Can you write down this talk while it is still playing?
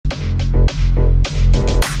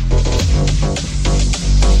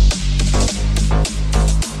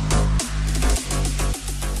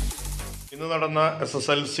നടന്ന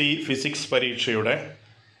SSLC physics പരീക്ഷയുടെ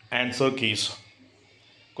answer keys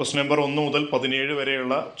question number 1 മുതൽ 17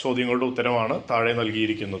 വരെയുള്ള ചോദ്യങ്ങളുടെ ഉത്തരമാണ് താഴെ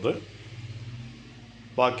നൽകിയിരിക്കുന്നത്.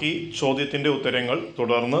 ബാക്കി ചോദ്യത്തിൻ്റെ ഉത്തരങ്ങൾ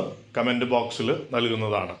തുടർന്ന് കമൻറ്റ് ബോക്സിൽ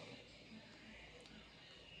നൽകുന്നതാണ്.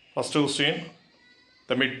 First question,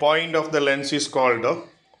 the midpoint of the lens is called the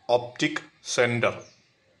optic center.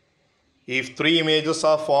 If three images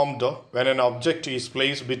are formed when an object is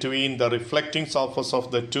placed between the reflecting surface of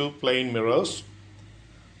the two plane mirrors,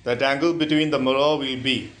 that angle between the mirror will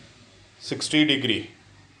be 60 degree.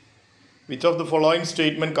 Which of the following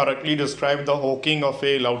statement correctly describe the hawking of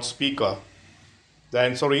a loudspeaker? The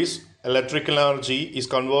answer is electrical energy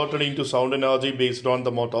is converted into sound energy based on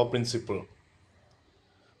the motor principle.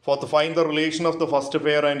 Fourth, find the relation of the first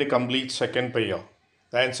pair and a complete second pair.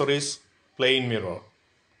 The answer is plane mirror.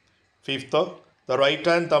 Fifth, the right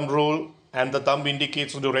hand thumb rule and the thumb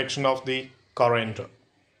indicates the direction of the current.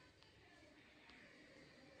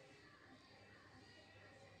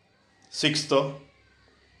 Sixth,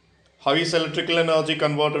 how is electrical energy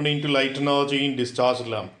converted into light energy in discharge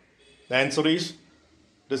lamp? The answer is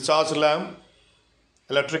discharge lamp,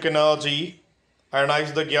 electric energy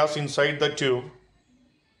ionize the gas inside the tube,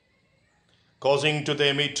 causing to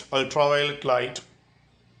emit ultraviolet light.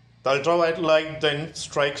 The ultraviolet light then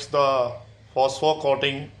strikes the phosphor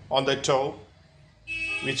coating on the tube,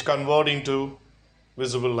 which convert into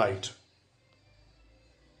visible light.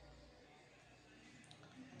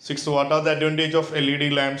 Sixth, what are the advantages of LED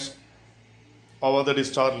lamps over the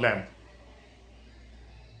discharge lamp?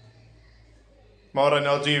 More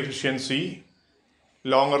energy efficiency,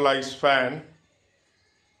 longer lifespan,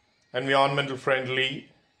 environmental friendly.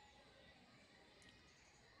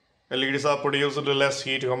 LEDs are produced with less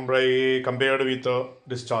heat compared with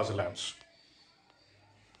discharge lamps.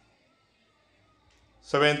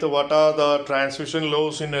 Seventh, what are the transmission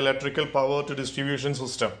laws in electrical power to distribution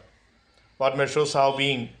system? What measures have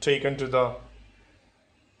been taken to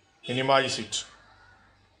minimize it?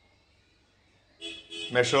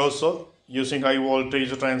 Measures using high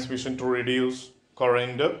voltage transmission to reduce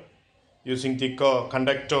current, using thicker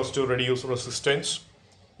conductors to reduce resistance,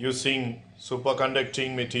 using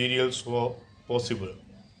superconducting materials were possible.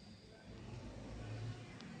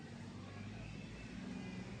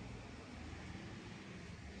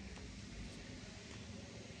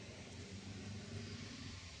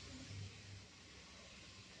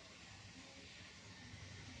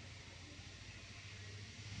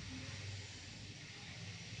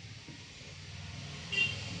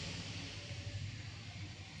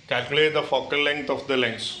 Calculate the focal length of the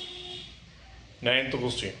lens. Ninth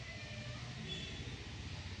question.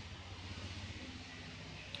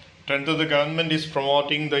 10th, the government is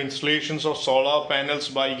promoting the installations of solar panels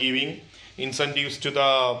by giving incentives to the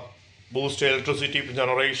boost electricity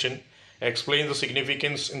generation. Explain the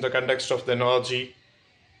significance in the context of the energy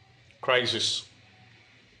crisis.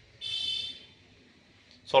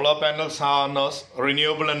 Solar panels harness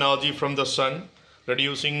renewable energy from the sun,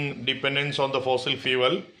 reducing dependence on the fossil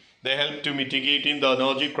fuel. They help to mitigate the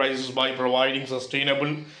energy crisis by providing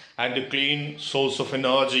sustainable and clean source of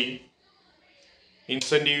energy.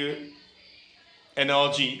 Incentive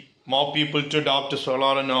energy more people to adopt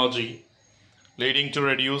solar energy, leading to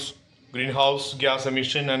reduce greenhouse gas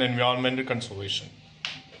emission and environmental conservation.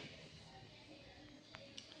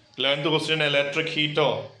 11th question, electric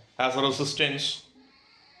heater has a resistance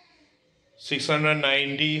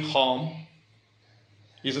 690 ohm,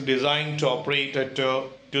 is designed to operate at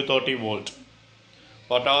 230 volt.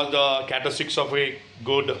 What are the characteristics of a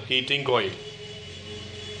good heating coil?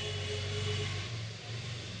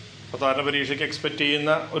 സാധാരണ പരീക്ഷയ്ക്ക് expect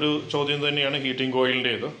ചെയ്യുന്ന ഒരു ചോദ്യം തന്നെയാണ് heating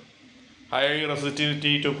കോയിലിൻ്റേത്. High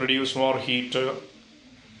resistivity to produce more heat,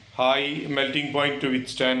 high melting point two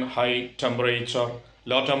withstand high temperature,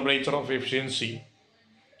 low temperature of efficiency,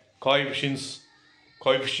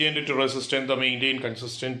 coefficient to resistant the maintain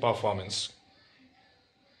consistent performance.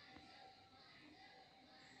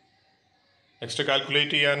 Next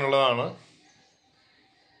calculate ചെയ്യാനുള്ളതാണ്.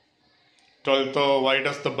 12th, why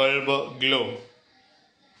does the bulb glow?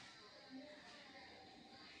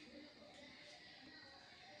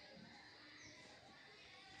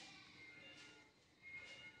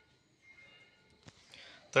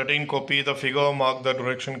 Copy the figure, mark the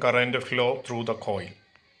direction current flow through the coil.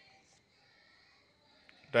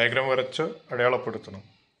 Diagram വരച്ച് അടയാളപ്പെടുത്തണം.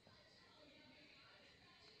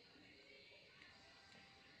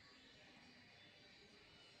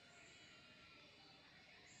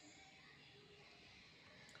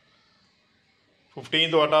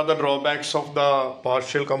 What are the drawbacks of the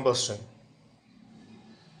partial combustion?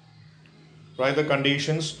 Write the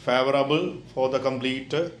conditions favorable for the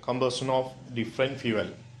complete combustion of different fuel.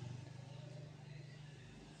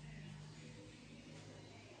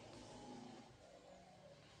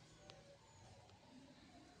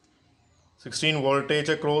 16 voltage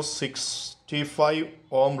across 65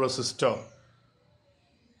 ohm resistor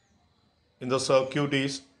in the circuit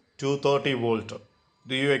is 230 volt.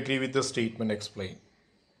 Do you agree with the statement? Explain.